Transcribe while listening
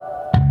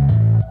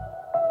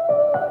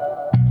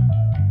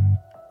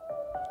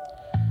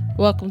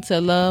Welcome to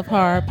Love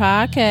Hard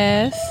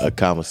Podcast. A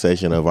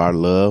conversation of our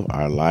love,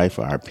 our life,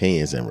 our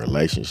opinions, and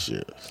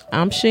relationships.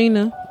 I'm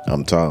Sheena.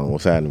 I'm Tom.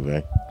 What's happening,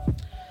 man?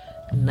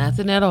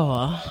 Nothing at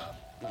all.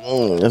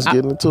 Let's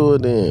get into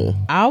it then.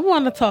 I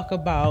want to talk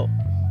about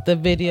the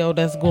video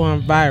that's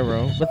going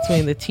viral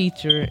between the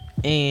teacher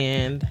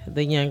and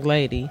the young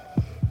lady.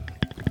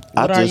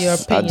 What are your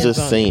opinions I just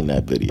on seen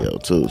that video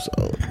too,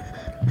 so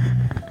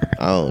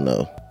I don't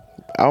know.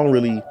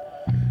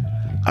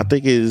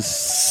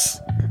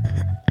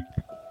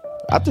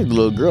 I think the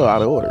little girl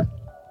out of order.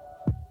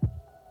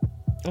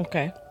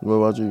 Okay. What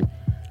about you?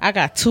 I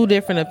got two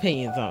different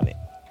opinions on it.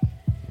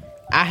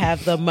 I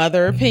have the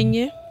mother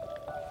opinion.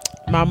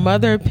 My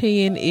mother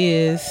opinion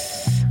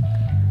is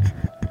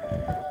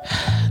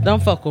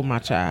don't fuck with my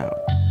child.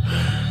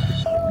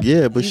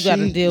 Yeah, but you got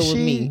to deal with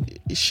me.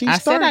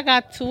 Said I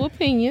got two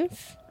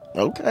opinions.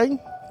 Okay.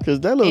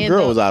 Because that little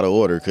girl was out of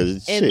order.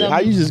 Because shit,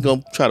 how you just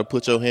going to try to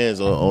put your hands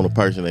on a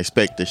person and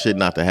expect the shit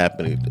not to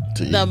happen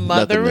to you? The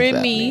mother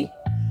in me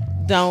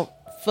don't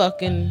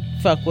fucking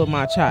fuck with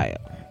my child.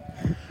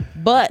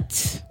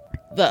 But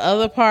the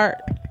other part,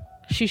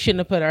 she shouldn't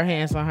have put her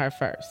hands on her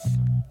first.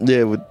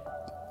 Yeah, but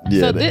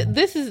so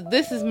this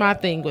is my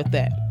thing with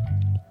that.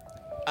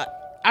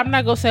 I'm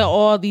not gonna say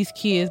all these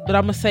kids, but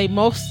I'm gonna say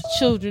most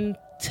children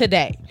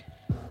today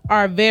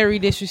are very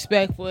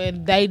disrespectful,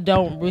 and they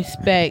don't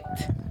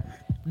respect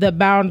the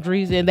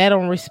boundaries, and they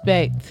don't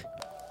respect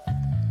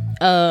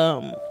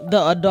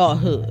the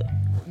adulthood.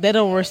 They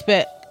don't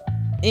respect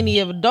any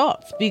of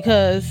adults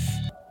because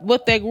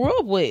what they grew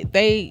up with,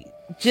 they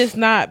just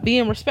not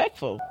being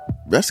respectful.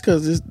 That's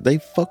because they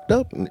fucked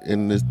up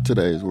in this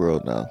today's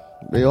world now.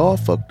 They all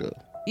fucked up.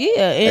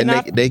 Yeah,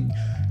 and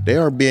they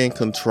are being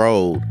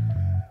controlled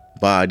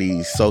by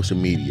these social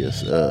media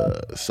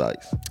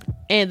sites.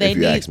 And they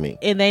ask me.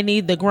 And they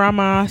need the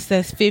grandmas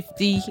that's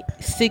 50,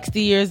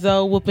 60 years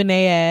old whooping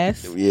their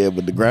ass. Yeah,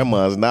 but the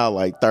grandma's now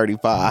like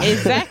 35.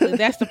 Exactly,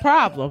 that's the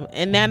problem.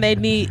 And now they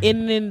need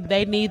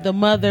the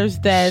mothers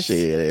that's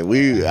shit.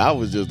 I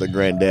was just a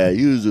granddad.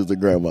 You was just a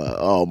grandma,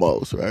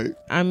 almost, right?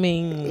 I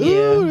mean,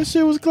 yeah, ooh, that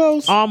shit was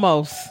close.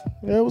 Almost.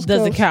 Yeah, it was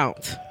doesn't close.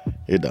 Count.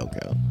 It don't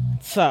count.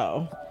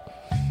 So,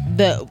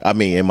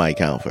 it might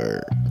count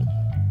for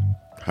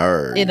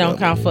her. It don't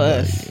count for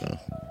us. You know.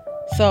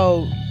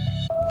 So,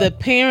 the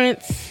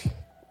parents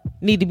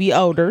need to be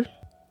older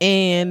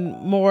and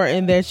more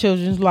in their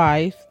children's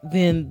life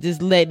than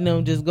just letting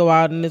them just go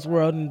out in this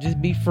world and just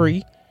be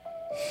free.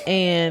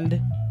 And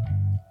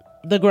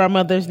the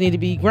grandmothers need to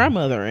be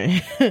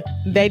grandmothering.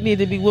 They need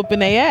to be whooping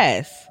their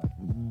ass.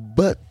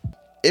 But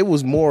it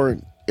was a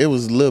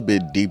little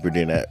bit deeper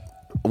than that.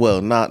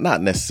 Well,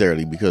 not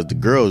necessarily, because the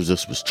girl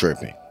just was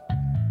tripping,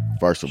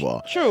 first of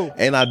all. True.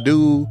 And I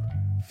do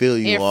feel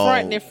you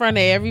in front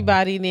of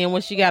everybody. And then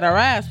when she got her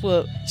ass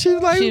whooped, she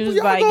was like, y'all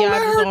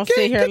just gonna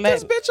sit here and let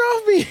this bitch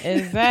off me.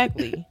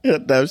 Exactly.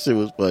 That shit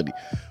was funny.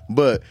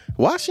 But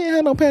why she ain't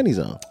had no panties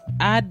on?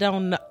 I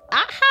don't know.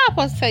 How I'm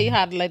supposed to tell you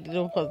how the lady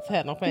don't supposed to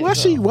have no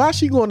panties on? Why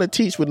she going to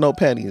teach with no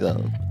panties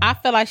on? I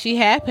feel like she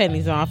had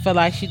panties on. I feel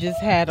like she just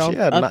had a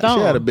thong.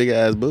 She had a big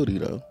ass booty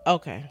though.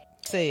 Okay.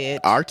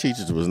 Our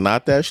teachers was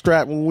not that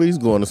strapped when we was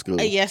going to school.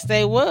 Yes,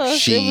 they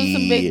was. It was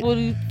some big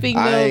booty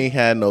females. I ain't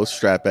had no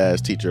strap ass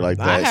teacher like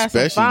that. I had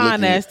some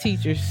fine ass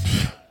teachers.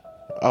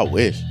 I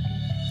wish.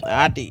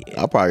 I did.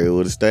 I probably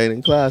would have stayed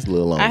in class a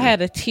little longer. I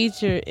had a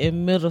teacher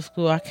in middle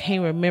school. I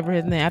can't remember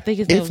his name. I think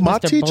his name was Mr.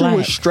 Black. If my teacher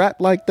was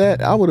strapped like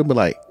that, I would have been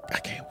like, I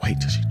can't wait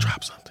till she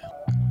drops something.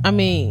 I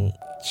mean,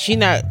 she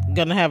not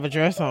gonna have a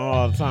dress on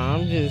all the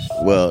time.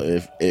 Well,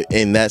 if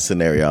in that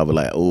scenario, I'll be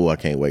like, oh, I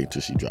can't wait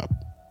till she drops.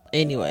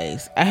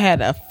 Anyways, I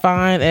had a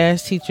fine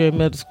ass teacher in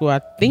middle school.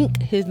 I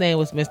think his name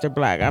was Mr.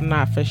 Black. I'm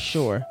not for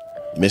sure.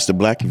 Mr.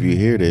 Black, if you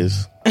hear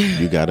this,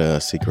 you got a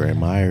secret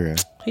admirer.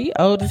 He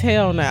old as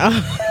hell now.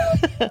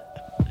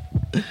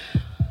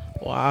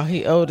 Wow,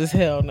 he old as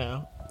hell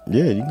now.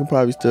 Yeah, you can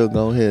probably still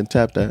go ahead and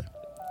tap that.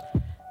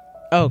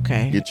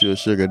 Okay. Get you a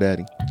sugar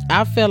daddy.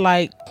 I feel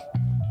like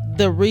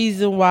the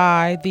reason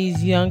why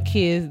these young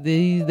kids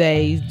these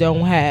days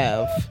don't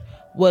have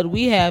what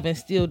we have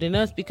instilled in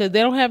us, because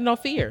they don't have no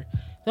fear.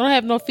 They don't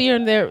have no fear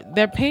in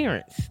their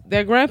parents,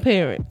 their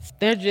grandparents.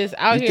 They're just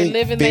out here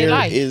living their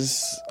life. Fear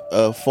is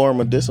a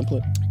form of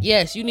discipline?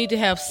 Yes, you need to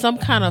have some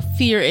kind of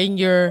fear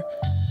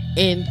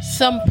in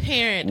some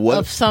parent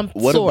of some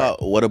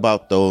sort. What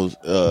about those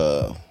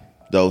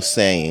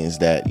sayings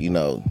that,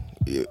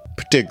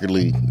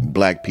 particularly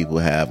black people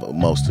have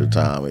most of the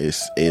time?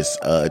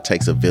 It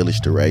takes a village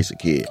to raise a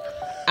kid.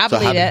 I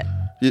believe that.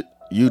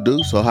 You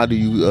do? So how do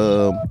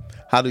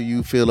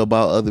you feel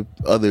about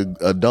other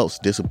adults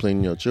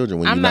disciplining your children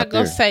when I'm you're not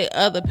there? I'm not going to say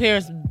other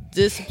parents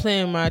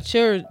disciplining my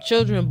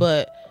children,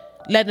 but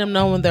let them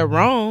know when they're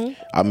wrong.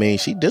 I mean,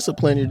 she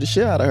disciplined the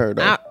shit out of her,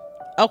 though.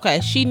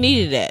 Okay, she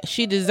needed that.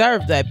 She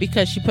deserved that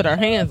because she put her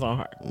hands on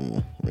her.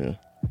 Yeah.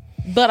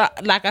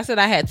 But like I said,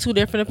 I had two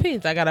different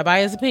opinions. I got a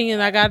biased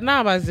opinion, I got a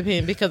non-biased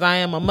opinion, because I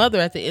am a mother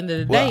at the end of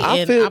the day,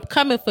 I'm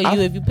coming for you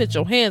if you put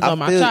your hands on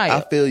my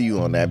child. I feel you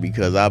on that,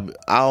 because I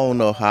don't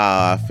know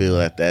how I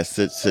feel at that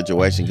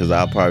situation, because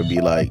I'll probably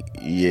be like,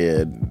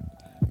 yeah,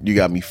 you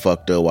got me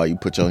fucked up while you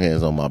put your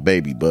hands on my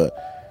baby. But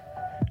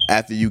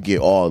after you get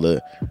all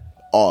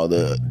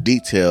the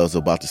details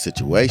about the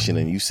situation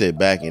and you sit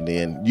back, and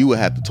then you would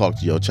have to talk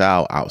to your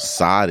child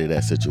outside of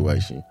that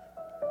situation,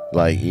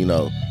 like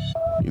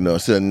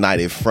sit a night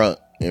in front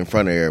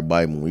of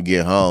everybody. When we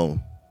get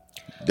home,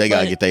 they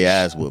gotta get their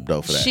ass whooped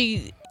though for that.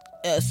 She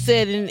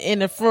said in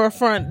the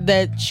forefront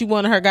that she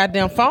wanted her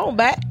goddamn phone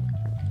back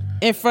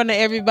in front of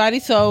everybody.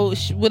 So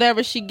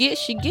whatever she get.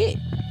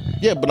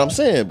 Yeah, but I'm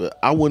saying, but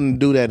I wouldn't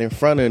do that in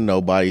front of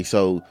nobody.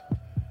 So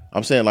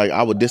I'm saying, like,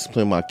 I would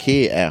discipline my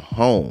kid at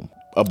home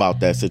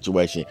about that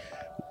situation.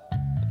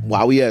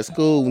 While we at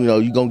school,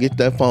 you gonna get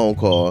that phone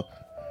call.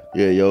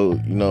 Yeah, yo,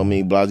 you know what I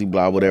mean, blah,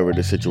 blah, whatever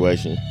the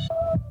situation.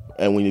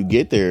 And when you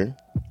get there,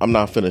 I'm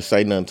not finna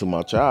say nothing to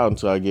my child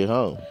until I get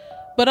home.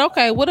 But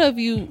okay, what if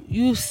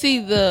you see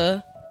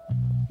the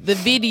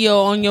video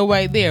on your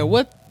way there?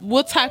 What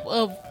type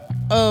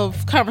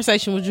of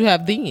conversation would you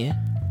have then?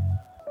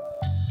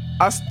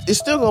 It's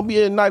still gonna be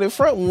a night in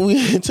front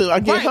until I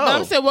get home. But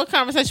I'm saying, what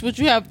conversation would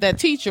you have with that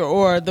teacher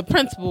or the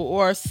principal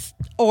or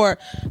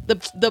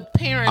the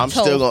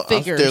parental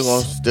figures?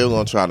 I'm still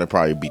gonna try to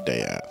probably beat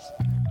their ass.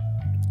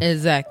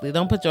 Exactly.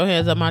 Don't put your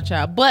hands on my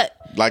child. But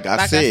like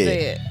I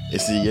said,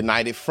 it's a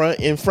united front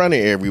in front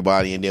of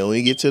everybody, and then when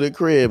you get to the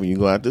crib, you're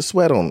gonna have to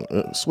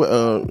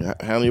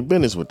handle your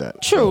business with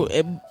that. True.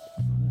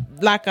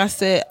 Like I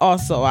said,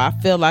 also, I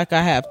feel like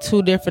I have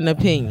two different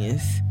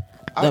opinions.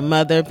 The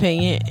mother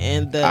opinion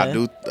and the I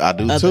do too,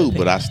 opinion.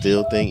 But I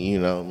still think,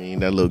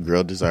 that little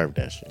girl deserved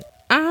that shit.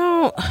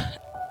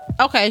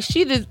 Okay,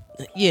 she did.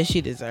 Yeah, she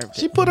deserved it.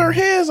 She put her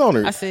hands on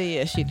her. I said,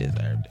 yeah, she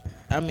deserved it.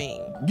 I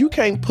mean, you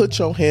can't put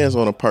your hands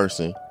on a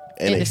person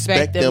and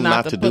expect them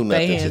not to do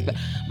nothing.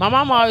 My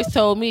mom always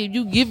told me, if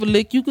you give a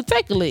lick, you could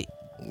take a lick.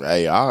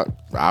 Hey, I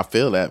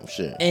feel that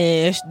shit.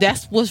 And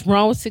that's what's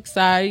wrong with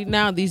society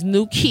now. These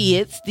new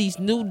kids, these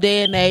new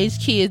day and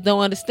age kids don't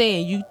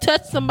understand. You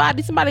touch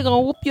somebody gonna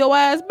whoop your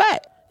ass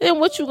back. Then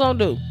what you gonna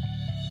do?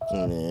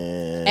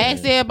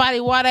 Ask everybody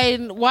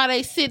why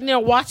they sitting there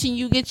watching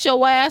you get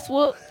your ass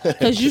whooped,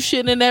 because you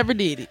shouldn't have never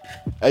did it.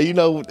 Hey,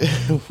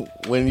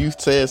 when you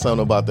said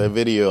something about that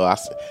video,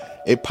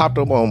 it popped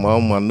up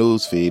on my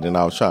news feed, and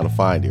I was trying to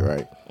find it,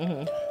 right?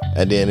 Mm-hmm.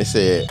 And then it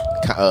said,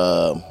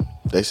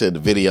 they said the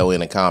video in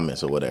the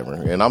comments or whatever,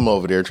 and I'm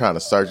over there trying to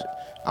search.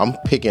 I'm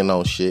picking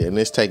on shit, and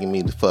it's taking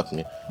me to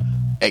fucking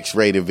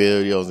X-rated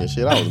videos and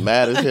shit. I was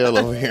mad as hell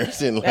over here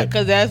sitting like,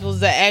 because that was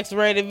the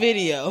X-rated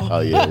video.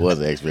 Oh yeah, it was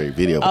an X-rated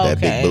video with that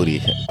big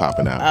booty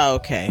popping out.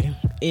 Okay.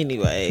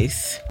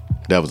 Anyways,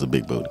 that was a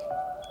big booty.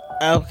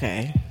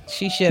 Okay,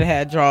 she should have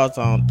had drawers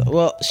on.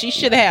 Well, she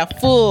should have had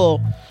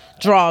full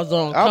drawers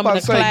on. I was about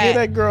to say, give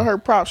that girl her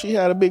props. She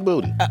had a big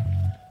booty.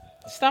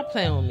 Stop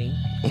playing with me.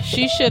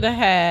 She should have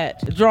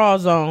had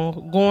drawers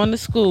on going to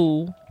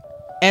school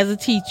as a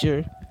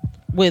teacher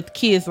with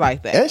kids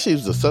like that. And she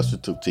was a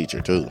substitute teacher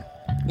too.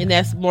 And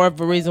that's more of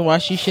a reason why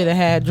she should have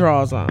had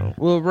drawers on.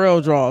 Well, real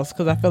drawers,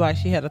 because I feel like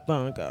she had a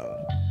thong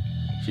on.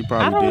 She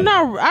probably I don't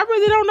know. I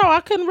really don't know.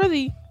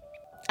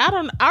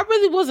 I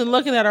really wasn't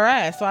looking at her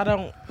ass, so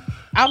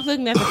I was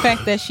looking at the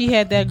fact that she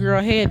had that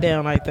girl head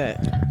down like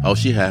that. Oh,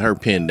 she had her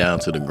pinned down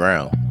to the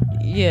ground.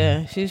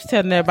 Yeah, she was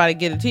telling everybody to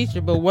get a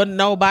teacher, but wasn't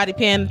nobody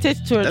paying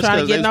attention to her. That's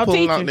trying to get no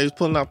teacher. They was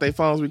pulling out their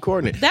phones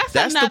recording it. That's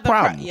the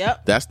problem.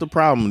 Yep. That's the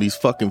problem with these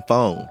fucking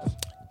phones.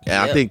 And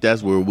I think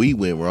that's where we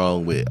went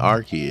wrong with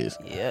our kids.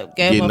 Yep,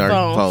 getting our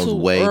phones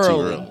way too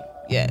early.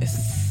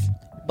 Yes.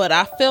 But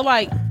I feel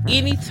like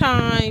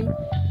anytime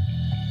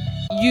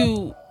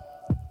I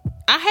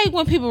hate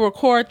when people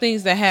record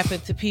things that happen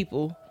to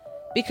people,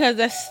 because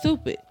that's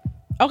stupid.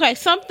 Okay,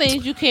 some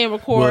things you can't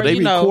record. Well, they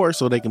record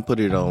so they can put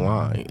it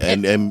online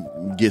and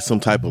get some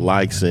type of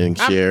likes and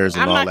shares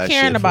and all that shit. I'm not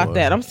caring about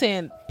that. I'm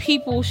saying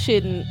people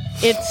shouldn't.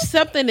 If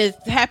something is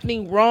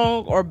happening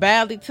wrong or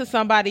badly to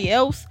somebody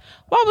else,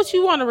 why would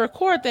you want to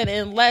record that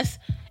unless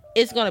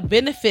it's going to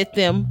benefit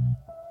them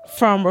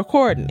from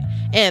recording it?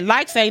 And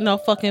likes ain't no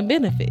fucking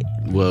benefit.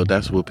 Well,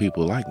 that's what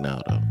people like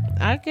now, though.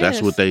 I guess.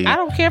 That's what they. I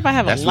don't care if I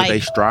have a like. That's what they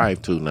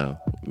strive to now.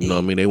 You know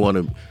what I mean? They want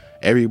to.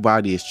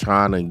 Everybody is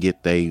trying to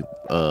get they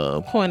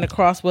point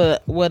across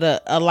with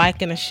a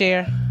like and a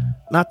share.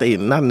 Not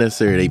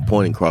necessarily they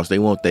point across. They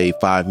want they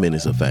 5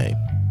 minutes of fame.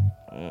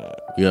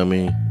 You know what I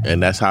mean?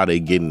 And that's how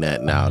they getting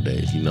that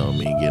nowadays. You know what I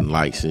mean? Getting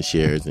likes and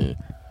shares and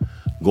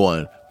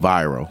going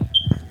viral.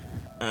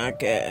 I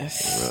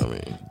guess. You know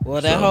what I mean?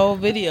 Well, that whole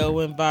video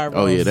went viral.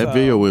 Oh yeah, that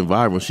video went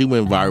viral. She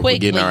went viral for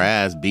getting her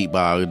ass beat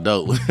by an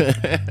adult.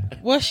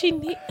 Well,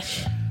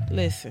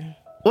 listen.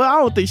 Well,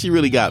 I don't think she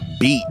really got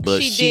beat,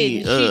 but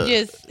she didn't. She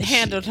just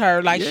handled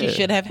her like she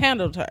should have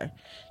handled her.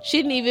 She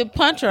didn't even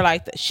punch her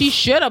like that. She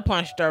should have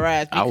punched her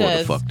ass, because I would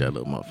have fucked that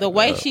little motherfucker. The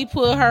way she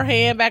put her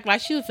hand back like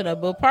she was finna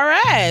whoop her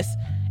ass,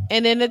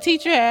 and then the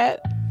teacher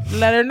had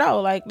let her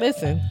know, like,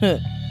 listen,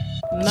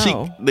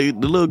 no. The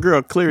little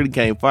girl clearly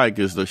can't fight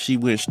because she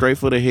went straight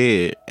for the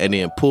head and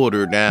then pulled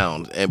her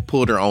down and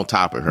pulled her on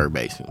top of her,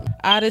 basically.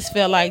 I just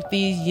feel like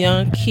these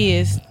young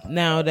kids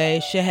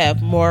nowadays should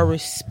have more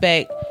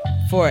respect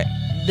for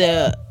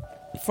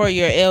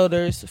your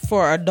elders,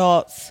 for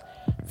adults,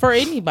 for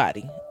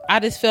anybody. I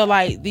just feel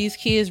like these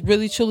kids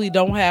really truly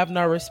don't have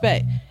no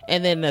respect.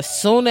 And then as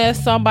soon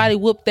as somebody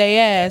whoop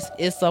their ass,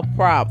 it's a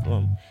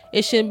problem.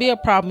 It shouldn't be a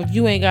problem if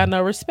you ain't got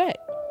no respect.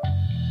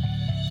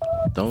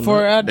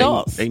 For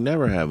adults. They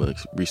never have a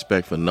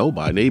respect for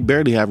nobody. They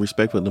barely have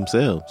respect for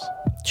themselves.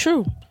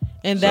 True.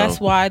 And that's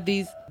why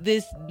this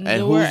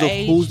newer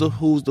age. Who's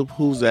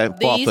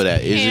at fault for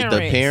that? Is it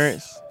the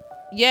parents?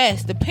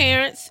 Yes, the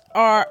parents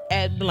are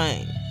at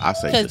blame. I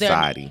say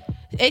society.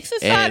 It's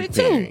society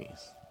too. Parents.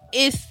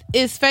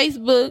 It's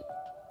Facebook,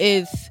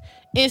 it's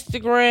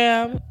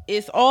Instagram,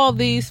 it's all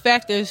these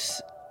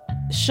factors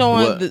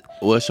showing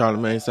what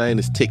Charlamagne saying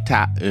is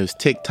TikTok. It's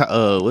TikTok.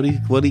 What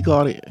do you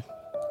call it?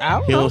 I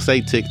don't know. He don't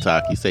say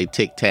TikTok. He say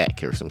Tic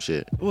Tac or some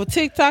shit. Well,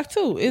 TikTok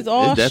too. It's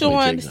all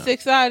showing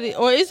society,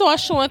 or it's all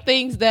showing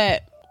things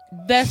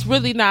that's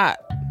really not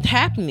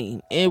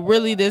happening. It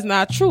really is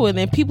not true, and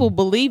then people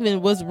believe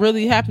in what's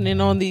really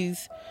happening on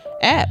these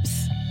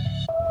apps,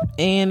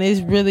 and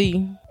it's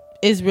really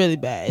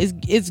bad.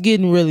 It's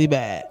getting really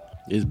bad.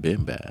 It's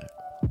been bad.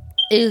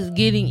 It's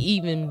getting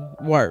even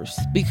worse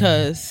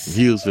because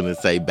you was finna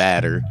say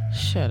badder.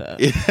 Shut up.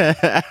 You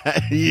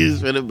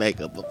was finna make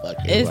up a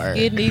fucking word. It's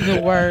getting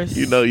even worse.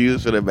 You know you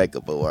was finna make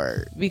up a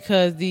word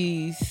because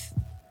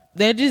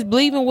they're just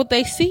believing what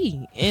they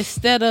see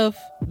instead of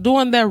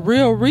doing their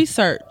real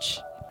research.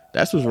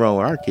 That's what's wrong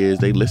with our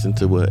kids. They listen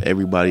to what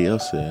everybody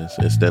else says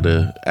instead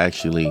of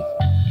actually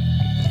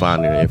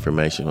finding the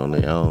information on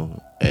their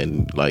own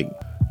and, like,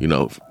 you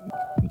know,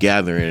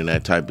 gathering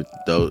that type of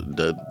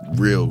the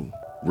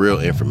real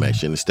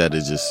information instead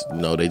of just, you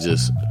know, they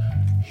just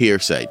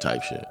hearsay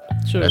type shit.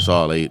 Sure. That's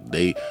all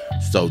they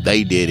so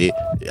they did it,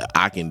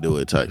 I can do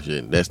it type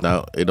shit. That's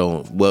not, it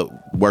don't, what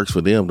works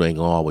for them ain't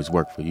gonna always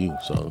work for you.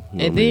 So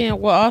and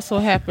then what also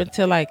happened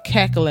to like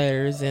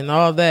calculators and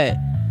all that,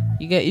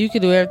 you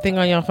can do everything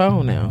on your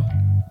phone now.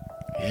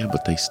 Yeah,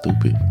 but they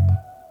stupid.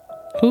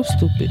 Who's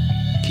stupid?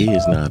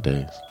 Kids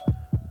nowadays.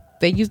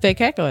 They use their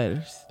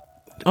calculators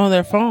on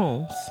their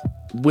phones.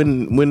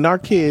 When our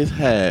kids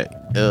had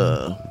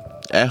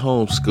at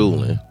home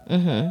schooling,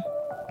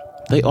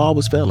 they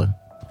always failing.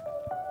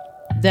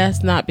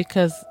 That's not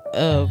because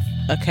of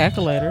a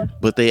calculator.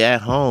 But they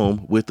at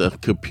home with a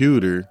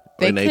computer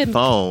and a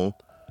phone.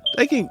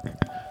 They can,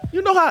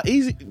 you know how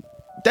easy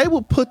they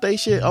would put their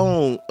shit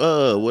on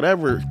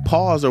whatever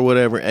pause or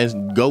whatever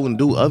and go and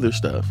do other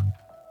stuff.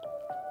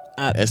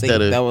 I think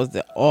that was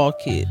all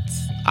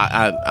kids.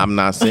 I'm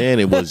not saying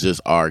it was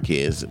just our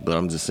kids, but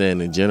I'm just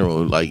saying in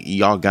general, like,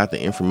 y'all got the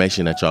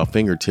information at y'all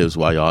fingertips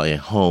while y'all at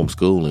home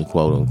schooling,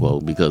 quote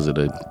unquote, because of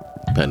the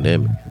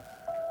pandemic.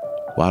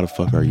 Why the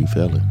fuck are you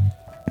failing?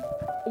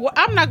 Well,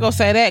 I'm not gonna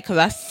say that because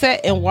I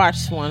sat and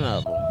watched one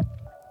of them.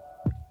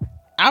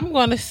 I'm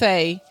gonna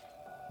say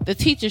the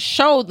teacher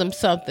showed them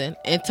something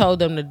and told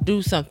them to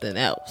do something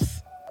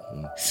else.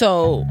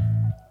 So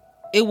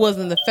it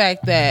wasn't the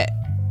fact that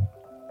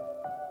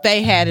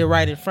they had it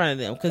right in front of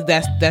them, because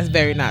that's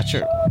very not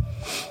true.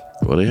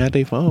 Well, they had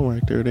their phone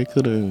right there. They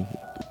could have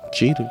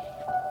cheated.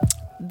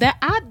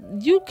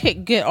 You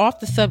can't get off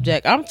the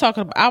subject. I was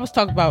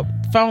talking about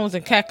phones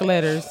and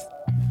calculators,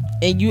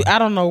 and I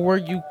don't know where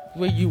you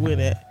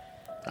went at.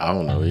 I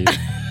don't know either.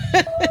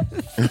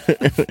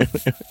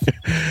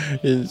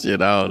 Shit,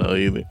 I don't know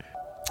either.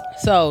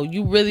 So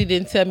you really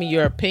didn't tell me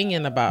your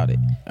opinion about it.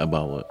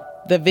 About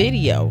what? The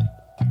video.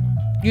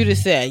 You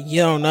just said you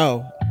don't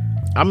know.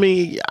 I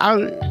mean,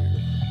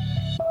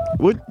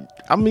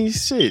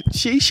 shit.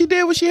 She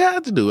did what she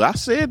had to do. I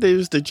said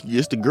that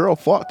it's the girl's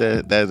fault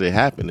that it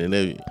happened,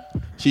 and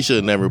she should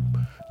have never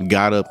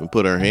got up and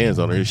put her hands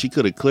on her. She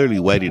could have clearly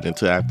waited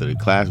until after the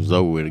class was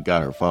over with and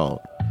got her phone.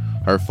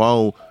 Her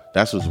phone.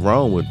 That's what's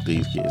wrong with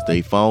these kids.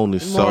 Their phone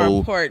is more so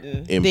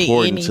important than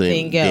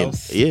anything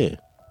else. Yeah,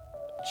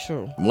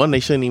 true. One, they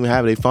shouldn't even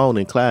have their phone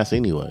in class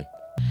anyway.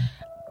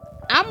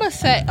 I'm gonna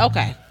say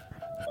okay.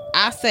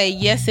 I say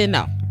yes and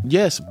no.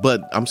 Yes,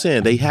 but I'm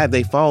saying they have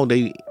their phone.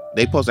 They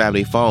supposed to have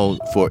their phone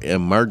for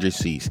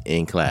emergencies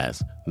in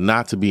class,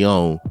 not to be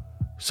on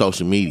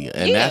social media,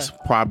 and that's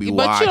probably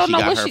why she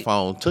got her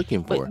phone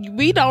taken for. But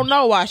we don't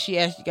know why she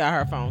actually got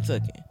her phone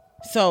taken.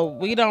 So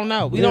we don't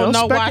know. We don't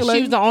know why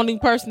she was the only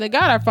person that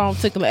got her phone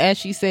taken, as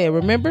she said.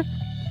 Remember,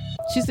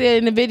 she said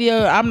in the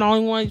video, "I'm the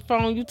only one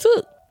phone you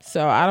took."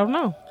 So I don't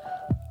know.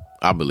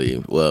 I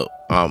believe. Well,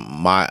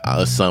 my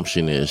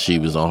assumption is she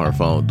was on her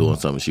phone doing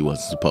something she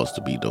wasn't supposed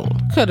to be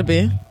doing. Could have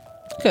been,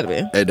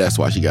 and that's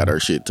why she got her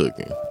shit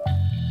taken.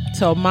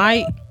 So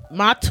my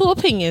two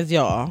opinions,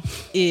 y'all,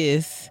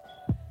 is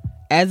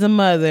as a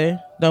mother,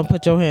 don't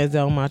put your hands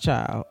on my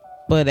child.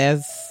 But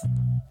as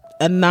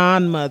a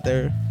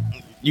non-mother,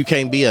 You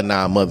can't be a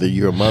non-mother.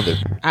 You're a mother.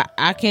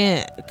 I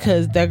can't,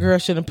 because that girl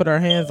shouldn't put her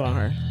hands on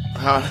her.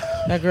 Huh?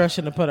 That girl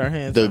shouldn't put her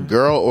hands The on her.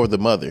 girl or the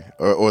mother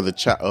or the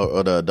child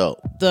or the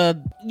adult.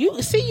 You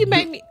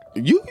make me.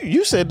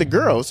 You said the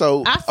girl.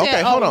 So I said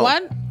okay, hold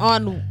on.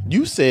 on.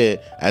 You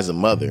said as a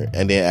mother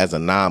and then as a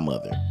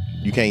non-mother.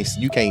 You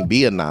can't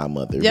be a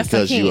non-mother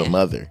because you're a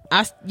mother.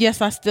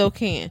 Yes, I still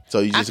can. So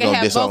you just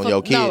gonna disown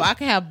your kids? No, I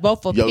can have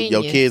both opinions.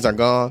 Your kids are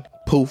gone.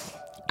 Poof.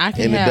 I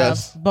can in the have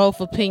dust.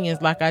 both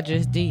opinions like I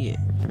just did.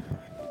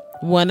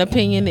 One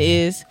opinion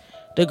is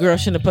the girl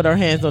shouldn't put her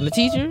hands on the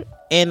teacher,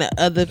 and the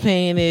other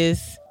opinion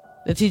is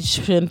the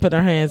teacher shouldn't put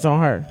her hands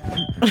on her.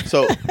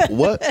 So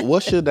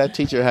what should that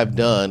teacher have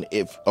done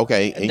if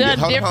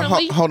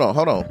differently? Hold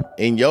on.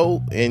 In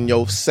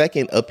your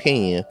second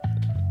opinion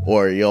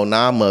or your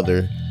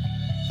non-mother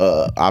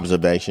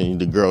observation,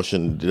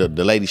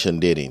 the lady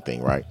shouldn't did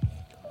anything, right?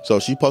 So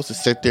she supposed to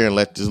sit there and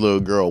let this little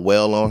girl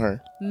wail on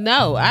her?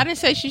 No, I didn't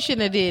say she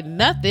shouldn't have did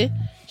nothing.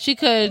 She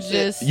could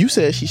just. You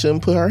said she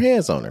shouldn't put her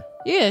hands on her.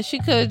 Yeah, she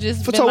could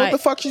just. So what the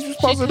fuck she's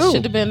supposed to do?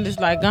 Should have been just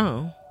like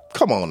gone.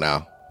 Come on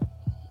now.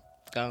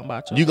 Gone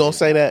about your. You gonna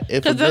say that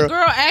if because the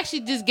girl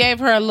actually just gave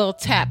her a little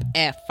tap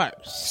at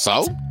first.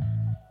 So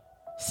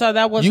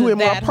that wasn't. You in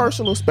my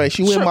personal space.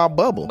 You in my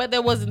bubble. But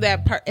that wasn't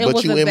that. It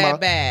wasn't that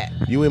bad.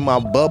 You in my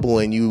bubble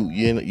and you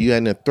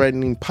in a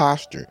threatening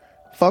posture.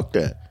 Fuck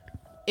that.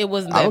 It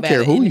wasn't that bad. I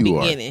don't care who you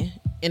are.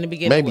 In the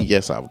beginning, maybe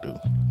yes, I would do.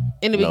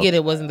 In the beginning,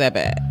 it wasn't that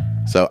bad.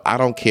 So I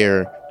don't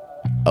care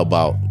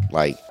about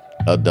like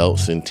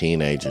adults and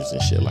teenagers and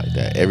shit like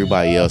that.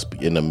 Everybody else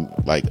in the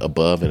like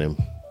above and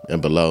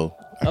below.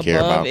 I care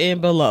about above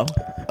and below.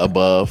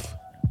 Above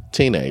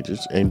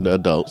teenagers and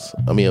adults.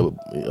 I mean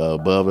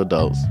above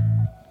adults.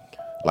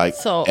 Like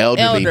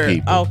elderly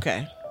people.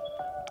 Okay.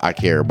 I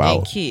care about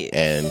and kids.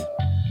 And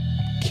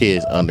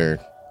kids under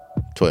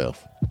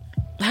 12.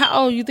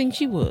 How old you think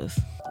she was?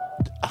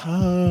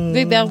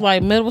 Think that was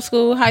like middle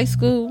school, high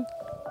school?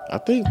 I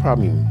think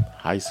probably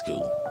high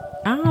school.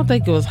 I don't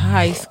think it was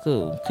high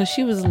school because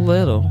she was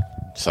little.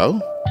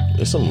 So?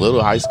 There's some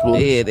little high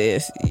schoolers? Yeah, it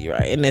is. You're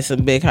right. And there's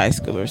some big high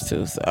schoolers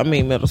too. So I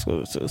mean middle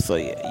schoolers too. So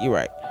yeah, you're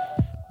right.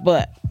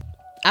 But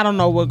I don't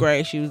know what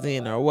grade she was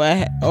in or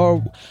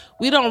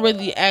we don't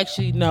really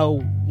actually know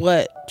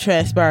what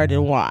transpired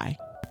and why.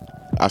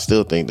 I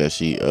still think that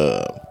she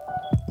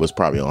was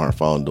probably on her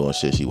phone doing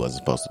shit she wasn't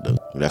supposed to do.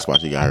 That's why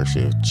she got her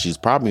shit. She's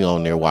probably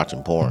on there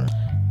watching porn.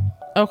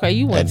 Okay,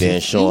 you went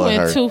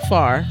too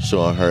far.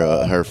 Showing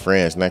her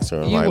friends next to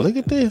her. Like, look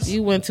at this.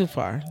 You went too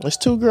far. There's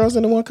 2 girls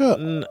in 1 cup.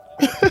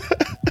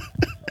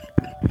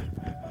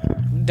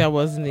 That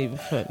wasn't even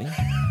funny.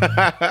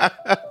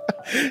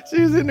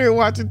 She was in there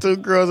watching 2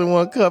 girls in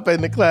 1 cup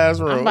in the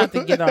classroom. I'm about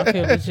to get off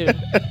here with you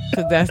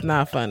because that's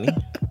not funny.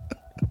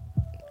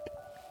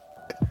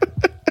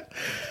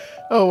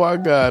 Oh my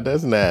God,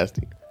 that's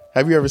nasty.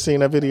 Have you ever seen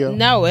that video?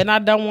 No, and I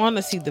don't want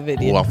to see the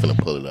video. Oh, I'm finna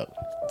pull it up.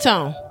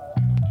 Tone.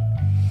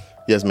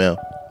 Yes, ma'am.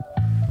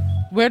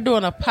 We're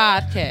doing a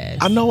podcast.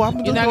 I know.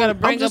 I'm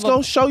just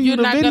gonna show you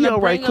the video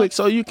right quick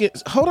so you can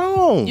hold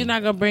on. You're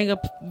not gonna bring a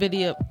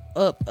video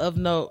up of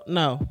no.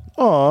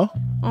 Aw,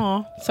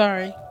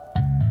 sorry,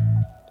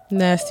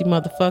 nasty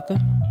motherfucker.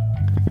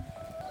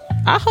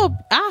 I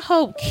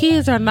hope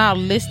kids are not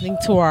listening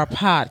to our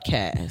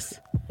podcast.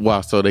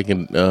 Wow, so they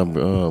can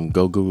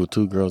go Google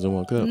 2 girls in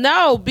 1 cup?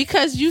 No,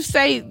 because you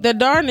say the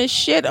darnest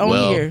shit on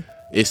here.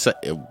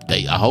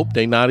 I hope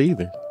they not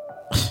either.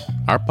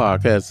 Our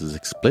podcast is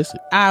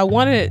explicit. I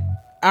wanted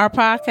our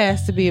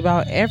podcast to be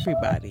about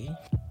everybody,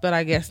 but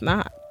I guess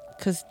not.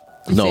 Cause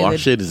our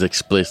shit is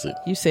explicit.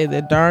 You say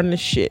the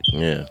darnest shit.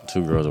 Yeah,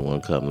 2 girls in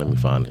 1 cup. Let me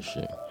find this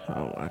shit.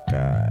 Oh my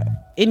God.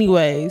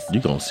 Anyways, you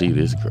gonna see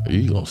this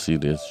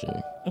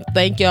shit.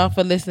 Thank y'all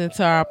for listening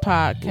to our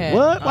podcast.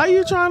 What? Why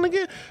you trying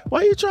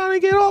to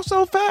get off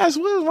so fast?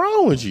 What is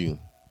wrong with you?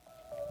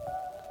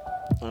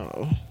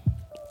 Oh,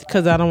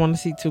 because I don't want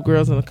to see 2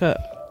 girls in a cup.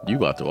 You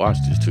about to watch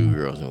these 2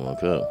 girls in 1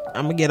 cup.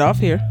 I'm gonna get off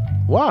here.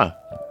 Why?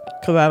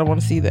 Because I don't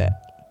want to see that.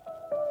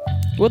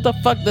 What the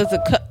fuck does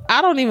it cut?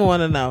 I don't even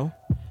want to know.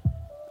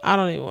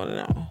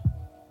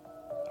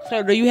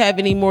 So do you have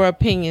any more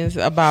opinions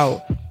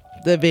about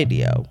the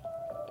video?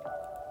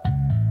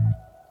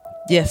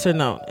 Yes or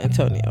no,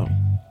 Antonio?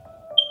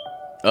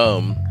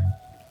 No,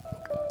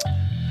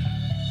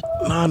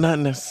 not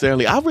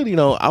necessarily. I really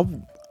don't. I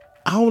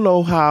don't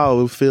know how I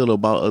would feel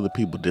about other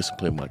people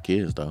disciplining my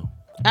kids, though.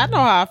 I know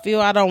how I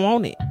feel. I don't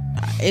want it.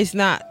 It's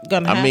not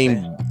gonna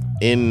happen.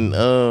 I mean,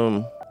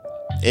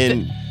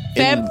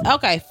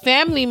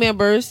 family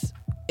members,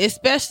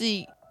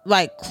 especially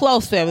like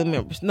close family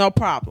members, no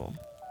problem.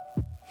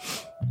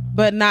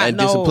 But not and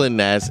discipline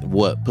as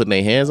what? Putting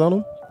their hands on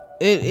them.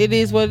 It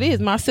is what it is.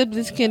 My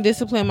siblings can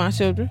discipline my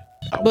children,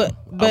 but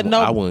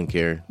I wouldn't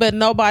care. But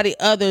nobody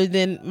other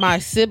than my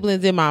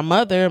siblings and my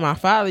mother and my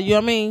father. You know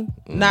what I mean?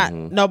 Mm-hmm. Not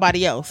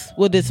nobody else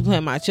will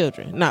discipline my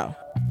children. No.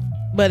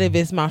 But if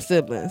it's my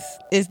siblings,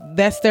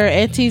 that's their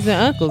aunties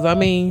and uncles. I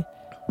mean,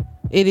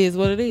 it is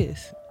what it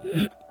is.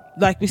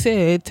 Like we said,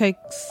 it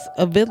takes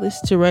a village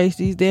to raise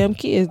these damn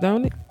kids,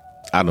 don't it?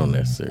 I don't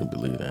necessarily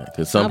believe that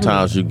because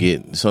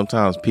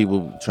sometimes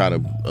people try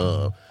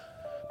to.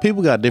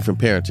 People got different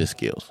parenting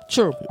skills.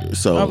 True.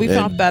 So we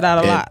found that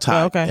out a lot.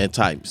 Okay. And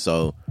type.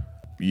 So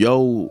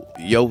your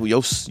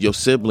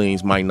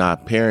siblings might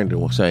not parent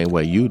the same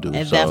way you do.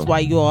 And that's why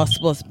you all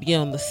supposed to be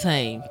on the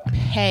same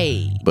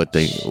page. But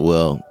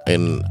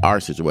in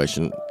our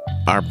situation,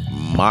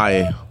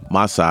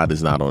 my side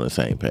is not on the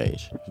same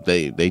page.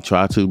 They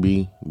try to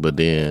be, but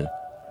then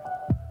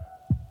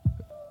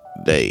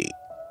they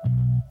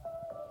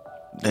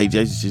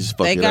just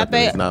fuck it up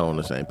and it's not on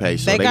the same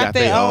page. So they got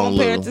their own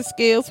parenting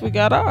skills. We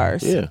got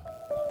ours. Yeah,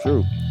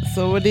 true.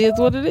 So it is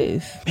what it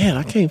is. Man,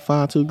 I can't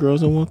find 2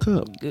 girls in 1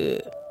 cup.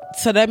 Good.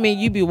 So that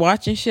means you be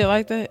watching shit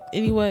like that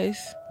anyways?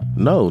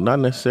 No, not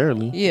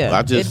necessarily. Yeah,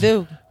 I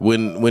do.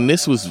 When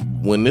this was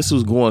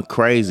going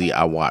crazy,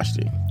 I watched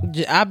it.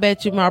 I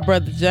bet you my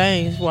brother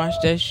James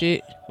watched that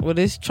shit with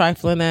his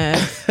trifling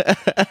ass.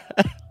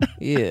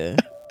 Yeah.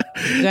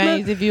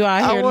 James, if you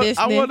out here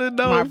listening, I want to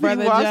know my if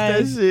brother he watched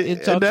James, that shit.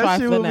 it's your That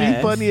shit would trifling be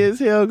ass. funny as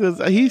hell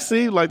because he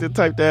seemed like the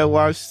type that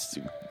watched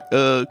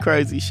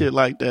crazy shit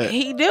like that.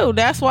 He do.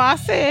 That's why I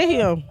said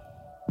him.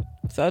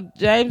 So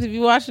James, if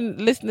you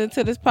listening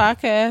to this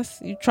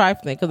podcast, you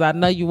trifling because I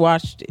know you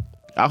watched it.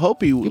 I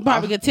hope You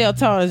probably can tell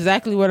Tone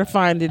exactly where to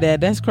find it at.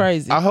 That's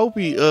crazy. I hope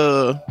he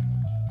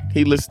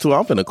listens to it.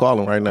 I'm finna call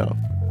him right now.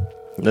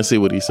 Let's see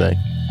what he say.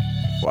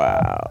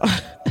 Wow.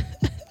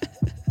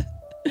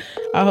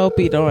 I hope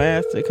he don't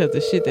answer because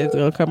the shit that's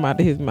gonna come out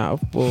of his mouth,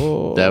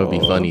 boy. That would be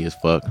funny as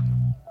fuck.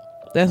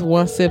 That's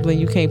one sibling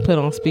you can't put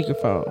on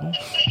speakerphone.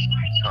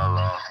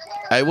 Hello.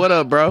 Hey, what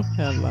up, bro?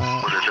 Hello.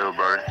 What it do,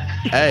 bro?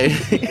 Hey,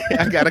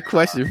 I got a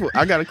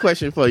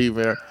question for you,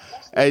 man.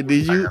 Hey,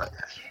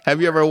 have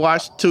you ever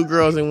watched 2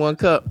 Girls in 1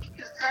 Cup?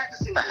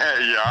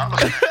 Hey, y'all.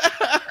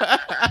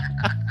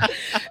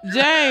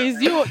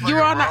 James, you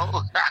on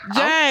our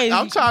James.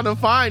 I'm trying to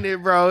find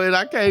it, bro, and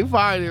I can't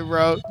find it,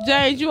 bro.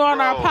 James, you on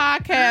our Bro,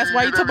 podcast.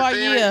 Why you talking about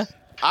never seen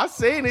I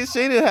seen it.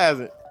 She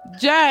hasn't.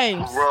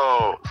 James.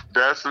 Bro,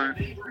 that's not,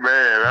 you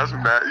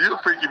a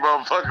freaky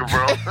motherfucker,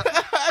 bro.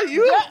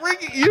 you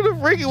the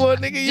freaky one,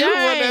 nigga. You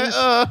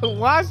the one that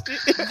watched it.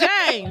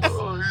 James.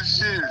 Oh,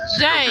 shit.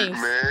 James.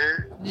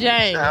 Man.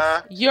 James,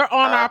 you're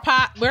on our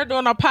we're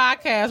doing a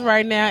podcast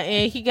right now,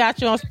 and he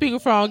got you on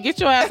speakerphone. Get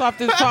your ass off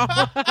this phone.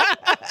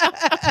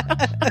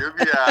 You'll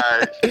be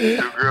alright.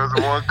 2 Girls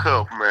in 1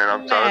 Cup, man.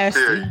 I'm trying to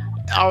tell you.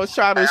 I was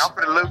trying to. Hey, I'm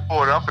finna look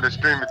for it. I'm finna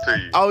stream it to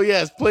you. Oh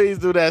yes, please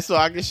do that so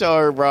I can show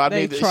her, bro. She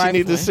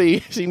need to see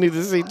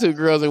 2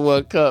 Girls in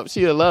 1 Cup.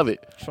 She'll love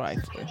it.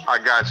 Trifling. I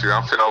got you.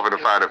 I'm finna over to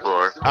find it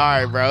for her. All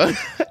right, bro.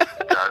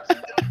 Got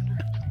you.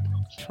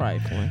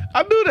 Trifling.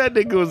 I knew that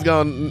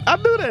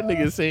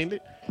nigga seen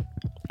it.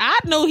 I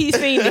knew he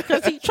seen it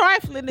because he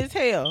trifling as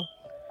hell.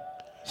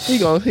 He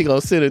gonna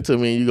send it to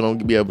me and you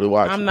gonna be able to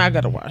watch I'm it. not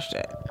gonna watch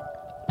that.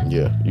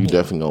 Yeah, you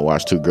definitely gonna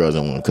watch 2 Girls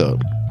in 1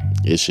 Cup.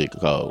 It's shit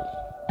cold.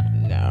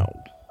 No.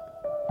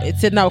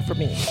 It's a no for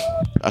me.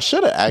 I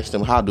should have asked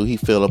him how do he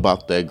feel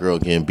about that girl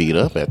getting beat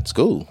up at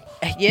school.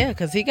 Yeah,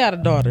 because he got a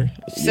daughter.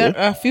 Yeah.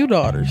 A few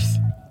daughters.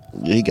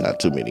 He got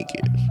too many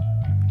kids.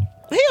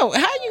 Hell,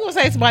 how you gonna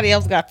say somebody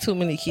else got too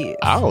many kids?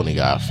 I only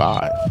got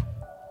 5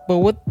 But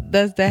what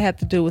does that have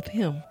to do with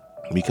him?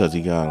 because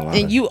he got a lot.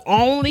 And you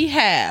only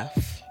have.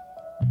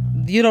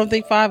 You don't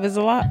think 5 is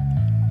a lot?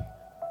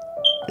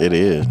 It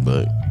is,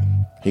 but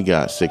he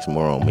got 6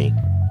 more on me.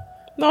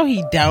 No,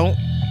 he don't.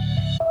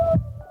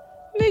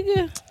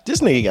 Nigga.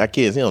 This nigga got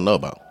kids he don't know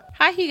about.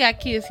 How he got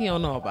kids he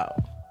don't know about?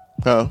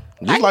 Huh?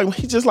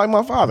 Just like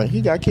my father.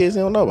 He got kids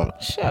he don't know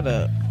about. Shut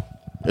up.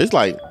 It's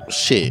like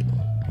shit.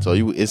 So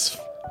it's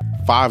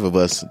 5 of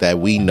us that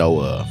we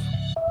know of.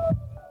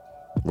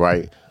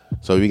 Right?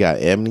 So we got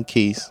Ebony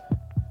Keys,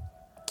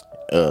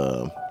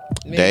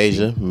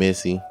 Deja,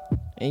 Missy,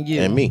 And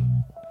you. and me.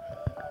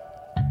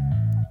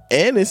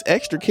 And it's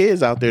extra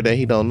kids out there that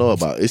he don't know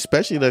about,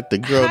 especially that the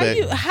girl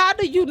How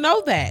do you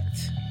know that?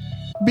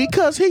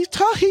 because he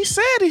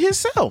said it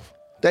himself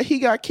that he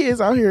got kids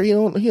out here. He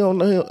don't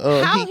know.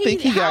 How he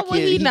think he got would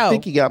kids. he know?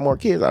 Think he got more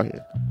kids out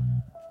here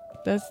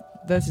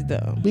That's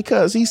dumb.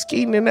 because he's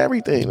skeeting and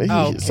everything.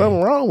 Okay.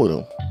 Something wrong with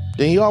him.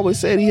 Then he always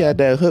said he had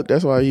that hook.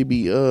 That's why he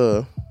be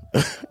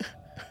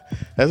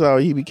that's how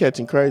he be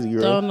catching crazy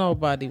girls. Don't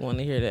nobody want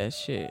to hear that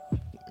shit.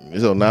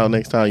 So now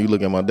next time you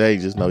look at my day,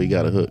 just know he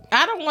got a hook.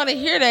 I don't want to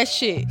hear that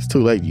shit. It's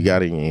too late. You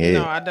got it in your head.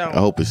 No, I don't. I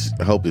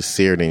hope it's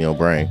seared in your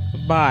brain.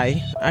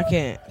 Bye. I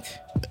can't.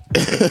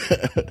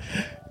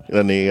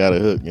 That nigga got a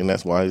hook, and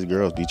that's why his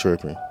girls be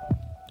tripping.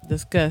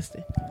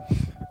 Disgusting.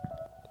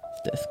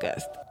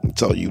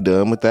 So you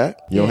done with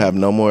that? You don't have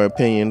no more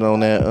opinions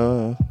on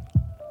that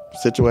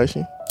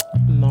situation?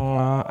 No,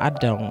 I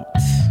don't.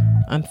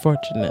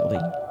 Unfortunately.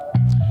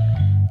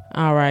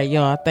 All right,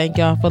 y'all. Thank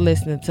y'all for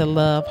listening to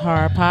Love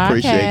Hard Podcast.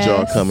 Appreciate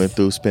y'all coming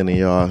through, spending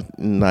y'all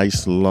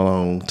nice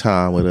long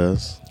time with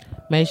us.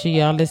 Make sure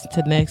y'all listen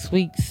to next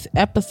week's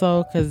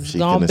episode because it's She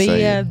going to finna be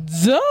say a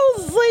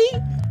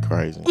doozy.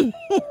 Crazy.